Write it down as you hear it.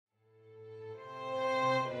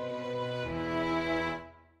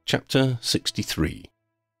Chapter 63.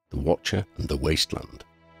 The Watcher and the Wasteland.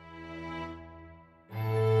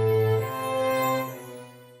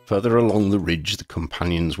 Further along the ridge the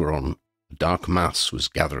companions were on, a dark mass was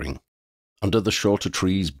gathering. Under the shorter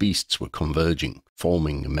trees beasts were converging,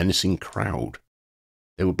 forming a menacing crowd.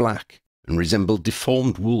 They were black and resembled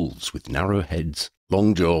deformed wolves with narrow heads,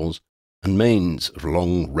 long jaws, and manes of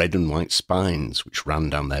long red and white spines which ran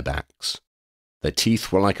down their backs. Their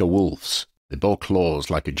teeth were like a wolf's. They bore claws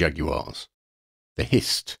like a jaguar's. They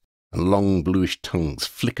hissed, and long bluish tongues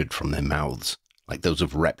flickered from their mouths, like those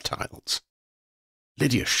of reptiles.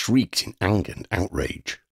 Lydia shrieked in anger and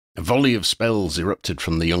outrage. A volley of spells erupted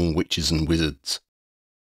from the young witches and wizards.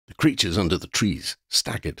 The creatures under the trees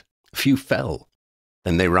staggered. A few fell.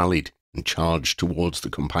 Then they rallied and charged towards the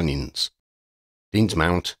companions. Dean's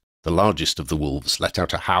mount, the largest of the wolves, let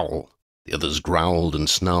out a howl. The others growled and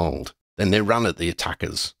snarled. Then they ran at the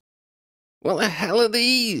attackers. "What the hell are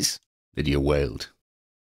these?" Lydia wailed.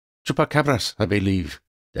 "Chupacabras, I believe,"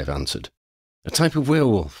 Dev answered. "A type of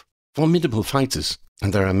werewolf. Formidable fighters,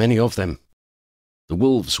 and there are many of them." The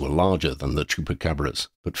wolves were larger than the chupacabras,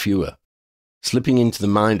 but fewer. Slipping into the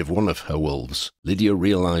mind of one of her wolves, Lydia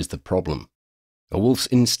realized the problem. A wolf's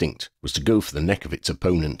instinct was to go for the neck of its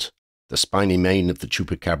opponent. The spiny mane of the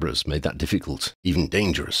chupacabras made that difficult, even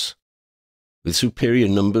dangerous. With superior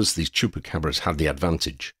numbers, these chupacabras had the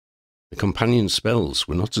advantage. The companion's spells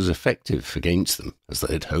were not as effective against them as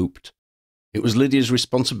they had hoped. It was Lydia's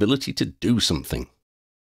responsibility to do something.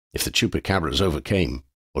 If the chupacabras overcame,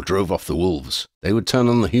 or drove off the wolves, they would turn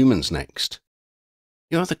on the humans next.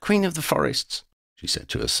 "You are the queen of the forests," she said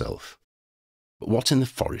to herself. But what in the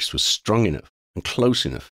forest was strong enough, and close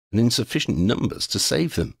enough, and in sufficient numbers to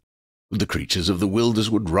save them? The creatures of the wilders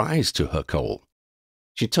would rise to her call.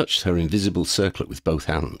 She touched her invisible circlet with both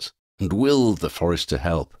hands, and willed the forest to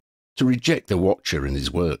help, to reject the Watcher and his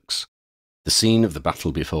works. The scene of the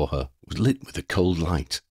battle before her was lit with a cold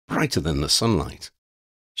light, brighter than the sunlight.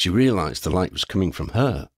 She realized the light was coming from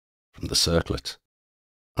her, from the circlet.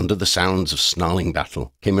 Under the sounds of snarling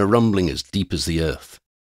battle came a rumbling as deep as the earth.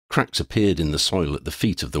 Cracks appeared in the soil at the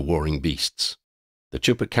feet of the warring beasts. The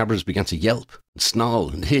chupacabras began to yelp and snarl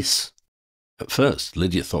and hiss. At first,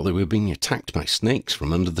 Lydia thought they were being attacked by snakes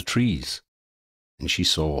from under the trees. Then she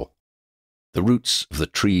saw. The roots of the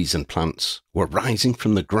trees and plants were rising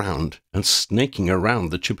from the ground and snaking around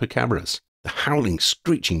the chupacabras. The howling,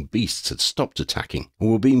 screeching beasts had stopped attacking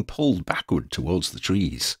and were being pulled backward towards the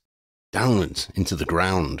trees, downwards into the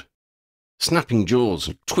ground. Snapping jaws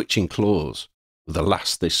and twitching claws were the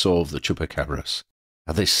last they saw of the chupacabras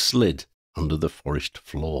as they slid under the forest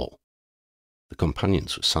floor. The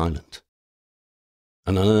companions were silent.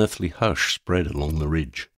 An unearthly hush spread along the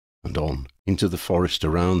ridge and on into the forest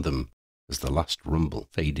around them as the last rumble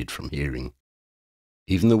faded from hearing.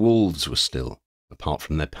 Even the wolves were still, apart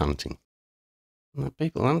from their panting. "The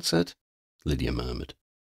people answered," Lydia murmured.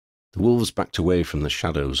 The wolves backed away from the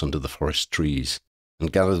shadows under the forest trees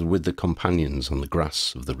and gathered with the companions on the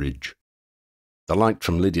grass of the ridge. The light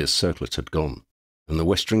from Lydia's circlet had gone, and the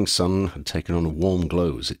westering sun had taken on a warm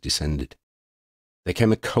glow as it descended. There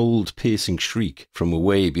came a cold, piercing shriek from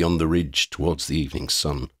away beyond the ridge towards the evening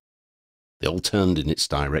sun. They all turned in its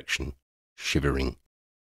direction, shivering.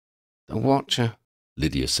 "The Watcher,"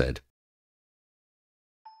 Lydia said.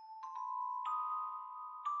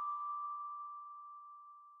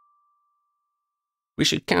 "We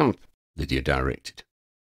should camp," Lydia directed.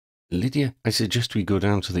 "Lydia, I suggest we go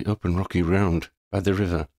down to the open rocky ground by the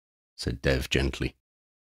river," said Dev gently.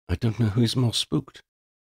 "I don't know who is more spooked.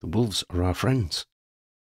 The wolves are our friends."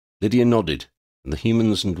 Lydia nodded, and the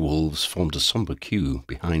humans and wolves formed a sombre queue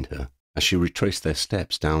behind her as she retraced their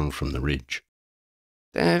steps down from the ridge.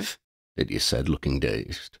 "Dev," Lydia said, looking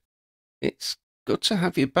dazed, "it's good to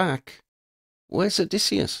have you back. Where's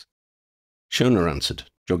Odysseus?" Shona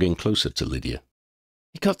answered, jogging closer to Lydia.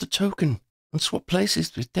 "He got the token and swapped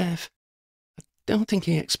places with Dev. I don't think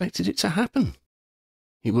he expected it to happen."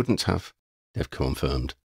 "He wouldn't have," Dev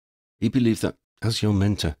confirmed. "He believed that, as your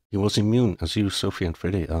mentor, he was immune as you, Sophie and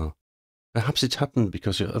Freddie, are. Perhaps it happened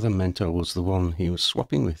because your other mentor was the one he was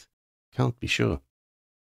swapping with. Can't be sure."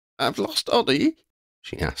 "I've lost Oddie?"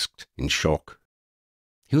 she asked, in shock.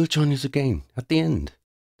 "He will join us again, at the end,"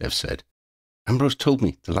 Dev said. "Ambrose told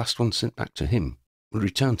me the last one sent back to him will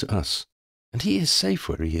return to us, and he is safe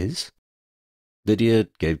where he is." Lydia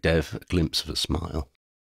gave Dev a glimpse of a smile.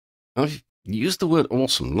 "I've used the word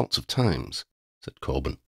awesome lots of times," said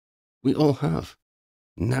Corbin. "We all have.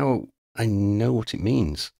 Now I know what it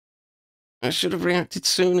means." "I should have reacted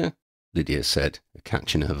sooner," Lydia said, a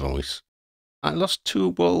catch in her voice. "I lost 2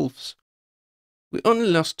 wolves." "We only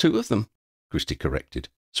lost 2 of them," Christie corrected.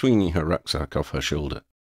 swinging her rucksack off her shoulder.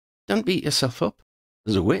 "Don't beat yourself up.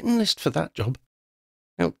 There's a waiting list for that job.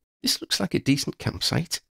 Now, this looks like a decent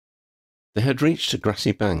campsite." They had reached a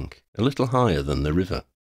grassy bank, a little higher than the river.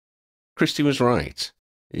 Christy was right.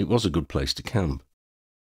 It was a good place to camp.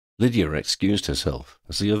 Lydia excused herself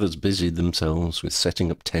as the others busied themselves with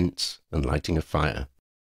setting up tents and lighting a fire.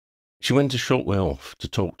 She went a short way off to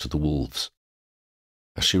talk to the wolves.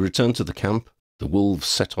 As she returned to the camp, the wolves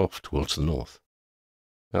set off towards the north.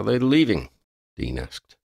 "Are they leaving?" Dean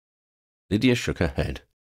asked. Lydia shook her head.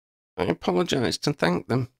 "I apologised and thanked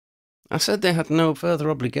them. I said they had no further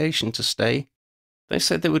obligation to stay. They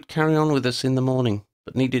said they would carry on with us in the morning,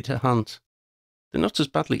 but needed a hunt. They're not as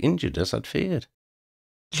badly injured as I'd feared."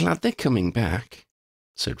 "Glad they're coming back,"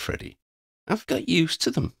 said Freddie. "I've got used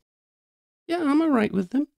to them." "Yeah, I'm all right with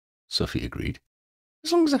them," Sophie agreed,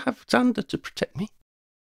 "as long as I have Xander to protect me."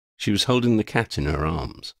 She was holding the cat in her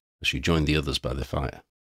arms as she joined the others by the fire.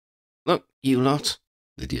 "Look, you lot,"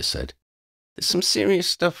 Lydia said, "there's some serious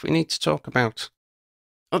stuff we need to talk about.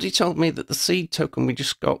 Oddie told me that the seed token we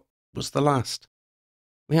just got was the last.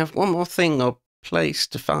 We have one more thing or place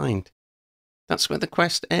to find. That's where the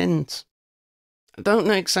quest ends. I don't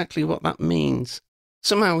know exactly what that means.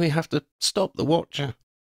 Somehow we have to stop the Watcher.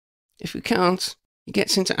 If we can't, he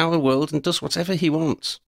gets into our world and does whatever he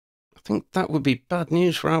wants. I think that would be bad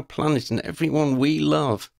news for our planet and everyone we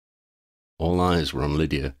love." All eyes were on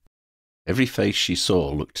Lydia. Every face she saw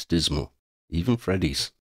looked dismal, even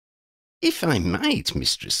Freddie's. "If I might,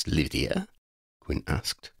 Mistress Lydia?" Quinn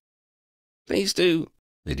asked. "Please do,"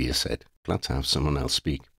 Lydia said, glad to have someone else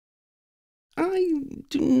speak. "I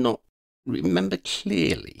do not remember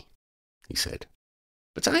clearly," he said,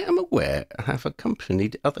 "but I am aware I have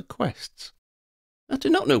accompanied other quests. I do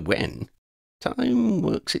not know when. Time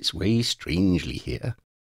works its way strangely here.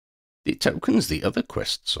 The tokens the other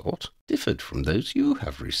quests sought differed from those you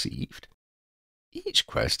have received. Each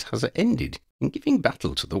quest has ended in giving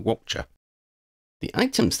battle to the Watcher. The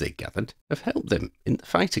items they gathered have helped them in the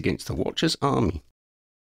fight against the Watcher's army.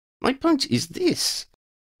 My point is this.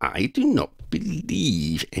 I do not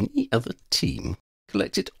believe any other team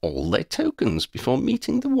collected all their tokens before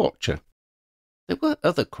meeting the Watcher. There were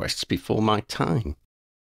other quests before my time.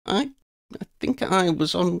 I think I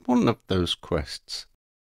was on one of those quests,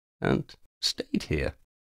 and stayed here.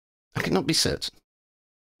 I cannot be certain.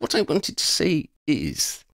 What I wanted to say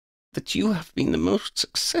is that you have been the most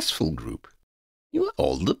successful group. You are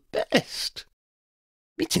all the best.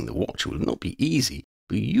 Meeting the Watcher will not be easy,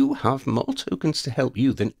 but you have more tokens to help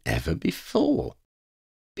you than ever before.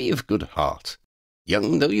 Be of good heart.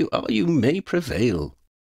 Young though you are, you may prevail."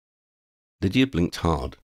 Lydia blinked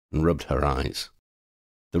hard and rubbed her eyes.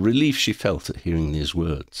 The relief she felt at hearing these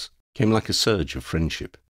words came like a surge of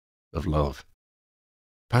friendship, of love.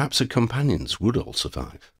 Perhaps her companions would all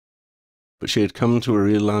survive. But she had come to a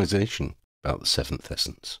realization about the seventh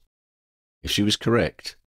essence. If she was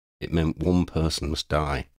correct, it meant one person must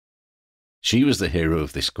die. She was the hero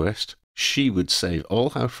of this quest. She would save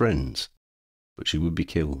all her friends, but she would be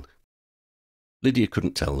killed. Lydia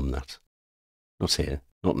couldn't tell them that. Not here,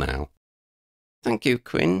 not now. "Thank you,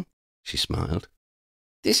 Quinn," she smiled.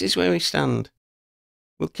 "This is where we stand.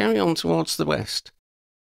 We'll carry on towards the west.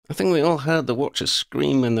 I think we all heard the Watcher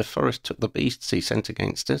scream when the forest took the beasts he sent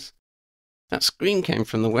against us. That scream came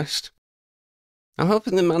from the west. I'm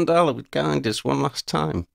hoping the Mandala would guide us one last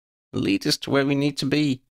time and lead us to where we need to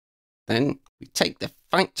be. Then we take the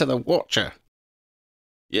fight to the Watcher."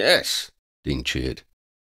 "Yes," Dean cheered.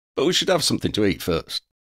 "But we should have something to eat first."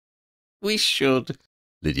 "We should,"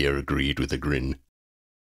 Lydia agreed with a grin.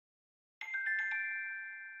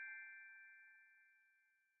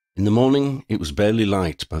 In the morning, it was barely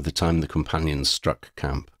light by the time the companions struck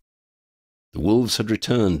camp. The wolves had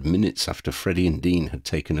returned minutes after Freddie and Dean had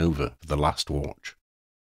taken over for the last watch.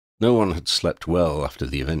 No one had slept well after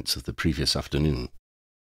the events of the previous afternoon.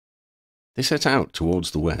 They set out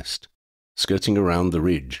towards the west, skirting around the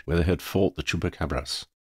ridge where they had fought the chupacabras.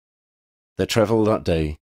 Their travel that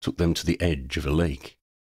day took them to the edge of a lake.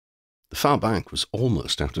 The far bank was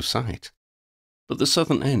almost out of sight, but the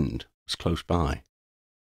southern end was close by.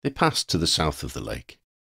 They passed to the south of the lake,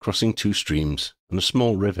 crossing two streams and a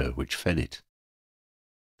small river which fed it.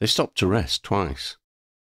 They stopped to rest twice.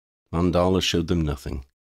 Mandala showed them nothing.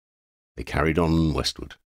 They carried on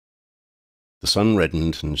westward. The sun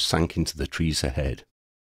reddened and sank into the trees ahead.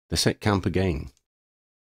 They set camp again.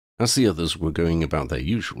 As the others were going about their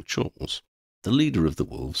usual chores, the leader of the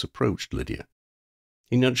wolves approached Lydia.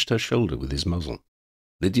 He nudged her shoulder with his muzzle.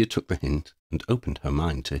 Lydia took the hint and opened her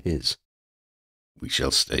mind to his. "We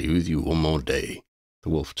shall stay with you one more day," the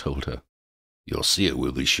wolf told her. "Your seer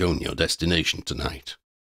will be shown your destination tonight.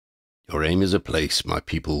 Your aim is a place my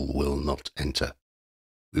people will not enter.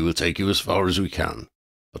 We will take you as far as we can,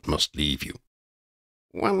 but must leave you."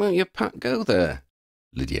 "Why won't your pack go there?"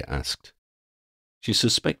 Lydia asked. She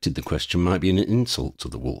suspected the question might be an insult to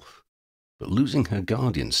the wolf, but losing her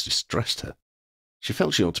guardians distressed her. She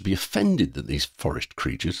felt she ought to be offended that these forest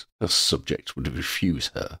creatures, her subjects, would refuse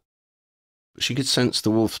her. But she could sense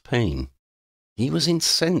the wolf's pain. He was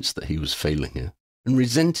incensed that he was failing her, and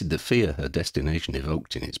resented the fear her destination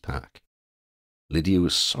evoked in his pack. Lydia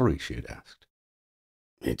was sorry she had asked.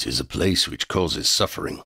 "It is a place which causes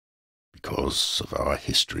suffering, because of our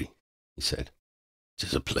history," he said. "It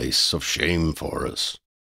is a place of shame for us."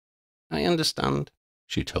 "I understand,"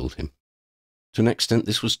 she told him. To an extent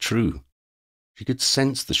this was true. She could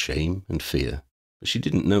sense the shame and fear, but she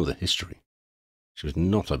didn't know the history. She was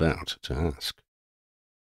not about to ask.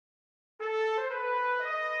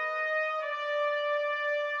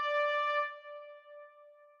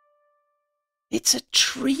 "It's a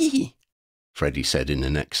tree," Freddie said in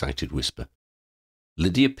an excited whisper.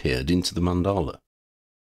 Lydia peered into the mandala.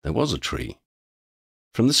 There was a tree.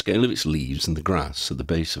 From the scale of its leaves and the grass at the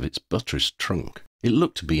base of its buttressed trunk, it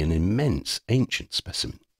looked to be an immense, ancient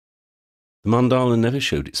specimen. The mandala never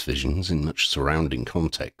showed its visions in much surrounding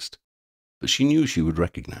context, but she knew she would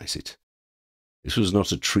recognize it. This was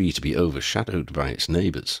not a tree to be overshadowed by its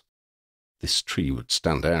neighbors. This tree would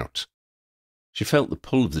stand out. She felt the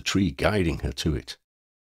pull of the tree guiding her to it.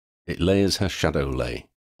 It lay as her shadow lay,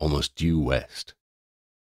 almost due west.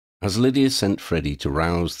 As Lydia sent Freddie to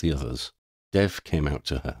rouse the others, Dev came out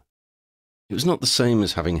to her. It was not the same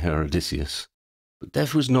as having her Odysseus, but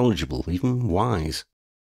Dev was knowledgeable, even wise.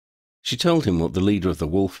 She told him what the leader of the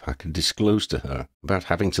wolf pack had disclosed to her about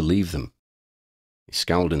having to leave them. He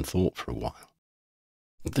scowled in thought for a while.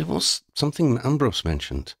 "There was something Ambrose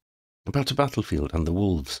mentioned, about a battlefield and the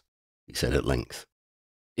wolves," he said at length.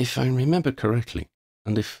 "If I remember correctly,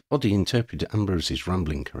 and if Oddie interpreted Ambrose's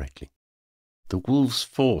rambling correctly, the wolves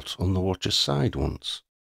fought on the Watcher's side once.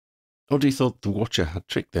 Oddie thought the Watcher had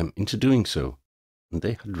tricked them into doing so, and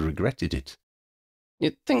they had regretted it."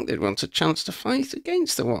 "You'd think they'd want a chance to fight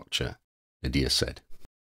against the Watcher," Lydia said.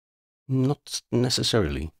 "Not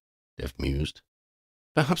necessarily," Dev mused.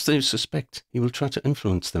 "Perhaps they suspect he will try to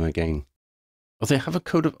influence them again. Or they have a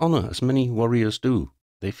code of honor, as many warriors do.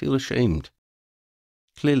 They feel ashamed.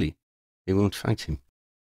 Clearly, they won't fight him."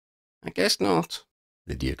 "I guess not,"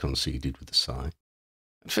 Lydia conceded with a sigh.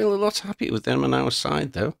 "I'd feel a lot happier with them on our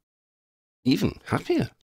side, though." "Even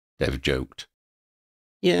happier," Dev joked.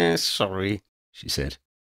 "Yeah, sorry," she said.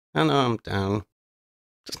 "I know I'm down.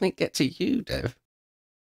 Doesn't it get to you, Dev?"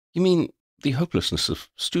 "You mean the hopelessness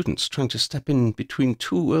of students trying to step in between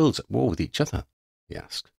two worlds at war with each other?" he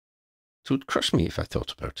asked. "It would crush me if I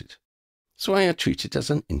thought about it. So I treat it as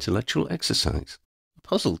an intellectual exercise, a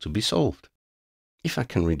puzzle to be solved. If I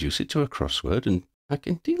can reduce it to a crossword, and I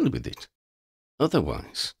can deal with it.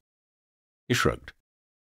 Otherwise—" He shrugged.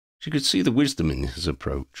 She could see the wisdom in his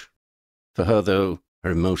approach. For her, though, her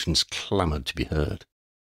emotions clamoured to be heard.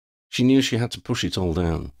 She knew she had to push it all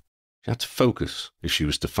down. She had to focus if she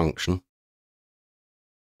was to function.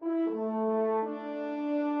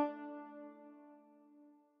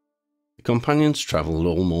 The companions travelled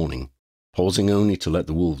all morning, pausing only to let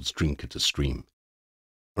the wolves drink at a stream.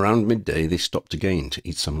 Around midday they stopped again to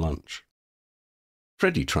eat some lunch.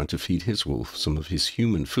 Freddie tried to feed his wolf some of his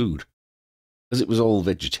human food. As it was all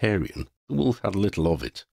vegetarian, the wolf had little of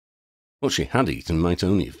it. What she had eaten might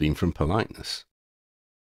only have been from politeness.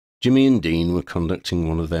 Jimmy and Dean were conducting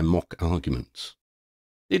one of their mock arguments.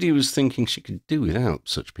 Lydia was thinking she could do without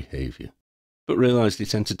such behaviour, but realised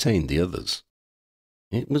it entertained the others.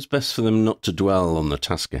 It was best for them not to dwell on the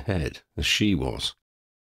task ahead, as she was.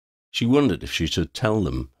 She wondered if she should tell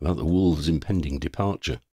them about the wolves' impending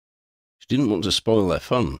departure. She didn't want to spoil their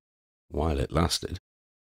fun, while it lasted.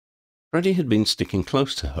 Freddie had been sticking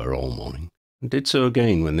close to her all morning, and did so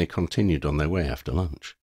again when they continued on their way after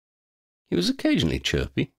lunch. He was occasionally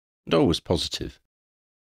chirpy, and always positive.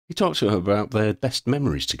 He talked to her about their best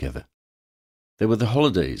memories together. There were the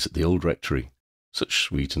holidays at the old rectory, such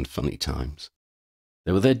sweet and funny times.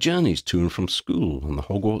 There were their journeys to and from school on the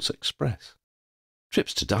Hogwarts Express,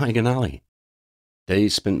 trips to Diagon Alley,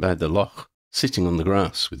 days spent by the loch, sitting on the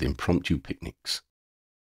grass with impromptu picnics,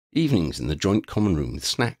 evenings in the joint common room with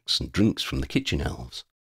snacks and drinks from the kitchen elves.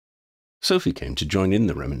 Sophie came to join in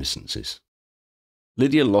the reminiscences.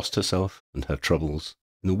 Lydia lost herself and her troubles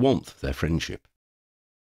in the warmth of their friendship.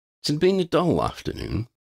 It had been a dull afternoon.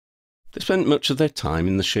 They spent much of their time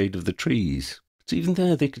in the shade of the trees, but even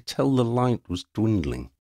there they could tell the light was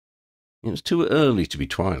dwindling. It was too early to be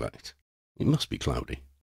twilight. It must be cloudy.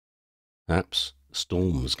 Perhaps a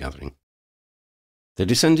storm was gathering. They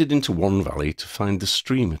descended into one valley to find the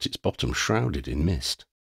stream at its bottom shrouded in mist.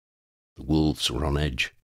 The wolves were on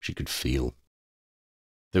edge, she could feel.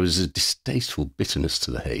 There was a distasteful bitterness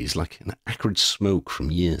to the haze, like an acrid smoke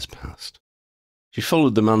from years past. She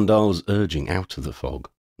followed the mandal's urging out of the fog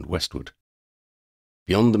and westward.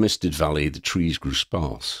 Beyond the misted valley, the trees grew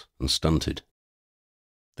sparse and stunted.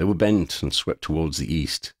 They were bent and swept towards the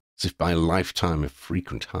east, as if by a lifetime of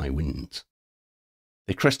frequent high winds.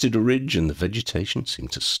 They crested a ridge, and the vegetation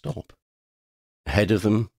seemed to stop. Ahead of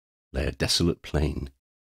them lay a desolate plain.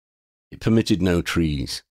 It permitted no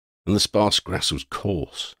trees, and the sparse grass was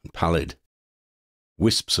coarse and pallid.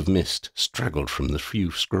 Wisps of mist straggled from the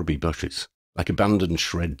few scrubby bushes, like abandoned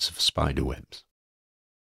shreds of spider webs.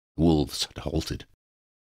 The wolves had halted.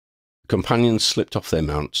 The companions slipped off their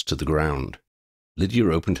mounts to the ground. Lydia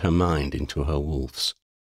opened her mind into her wolves.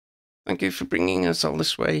 "Thank you for bringing us all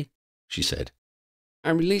this way," she said. "I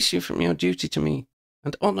release you from your duty to me,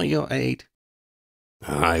 and honour your aid."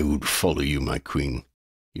 "I would follow you, my queen,"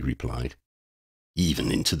 he replied,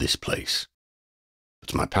 "even into this place.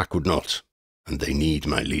 But my pack would not, and they need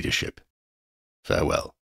my leadership.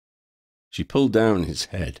 Farewell." She pulled down his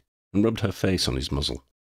head and rubbed her face on his muzzle.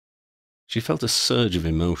 She felt a surge of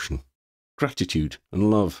emotion, gratitude and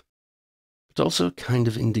love, but also a kind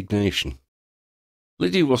of indignation.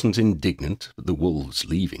 Lydia wasn't indignant at the wolves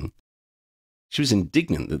leaving. She was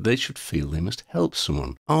indignant that they should feel they must help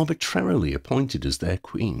someone arbitrarily appointed as their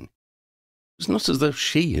queen. It was not as though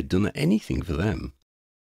she had done anything for them.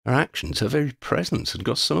 Her actions, her very presence, had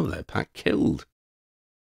got some of their pack killed.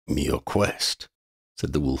 "Your quest,"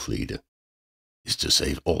 said the wolf leader, "is to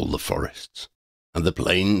save all the forests, and the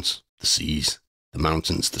plains, the seas, the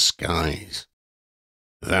mountains, the skies.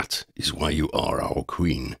 That is why you are our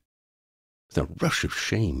queen." With a rush of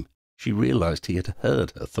shame, she realized he had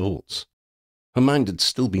heard her thoughts. Her mind had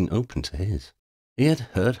still been open to his. He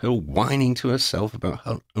had heard her whining to herself about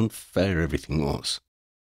how unfair everything was.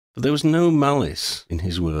 But there was no malice in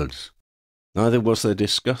his words. Neither was there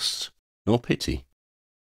disgust nor pity.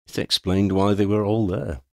 It explained why they were all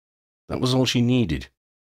there. That was all she needed.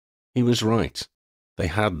 He was right. They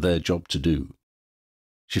had their job to do.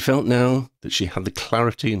 She felt now that she had the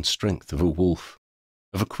clarity and strength of a wolf,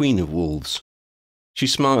 of a queen of wolves. She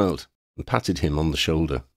smiled and patted him on the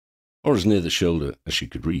shoulder, or as near the shoulder as she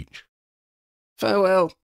could reach.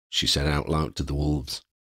 "Farewell," she said out loud to the wolves.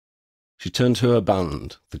 She turned to her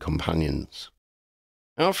band, the companions.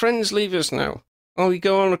 "Our friends leave us now. While we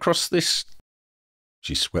go on across this—"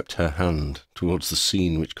 She swept her hand towards the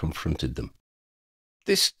scene which confronted them.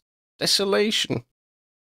 "this desolation.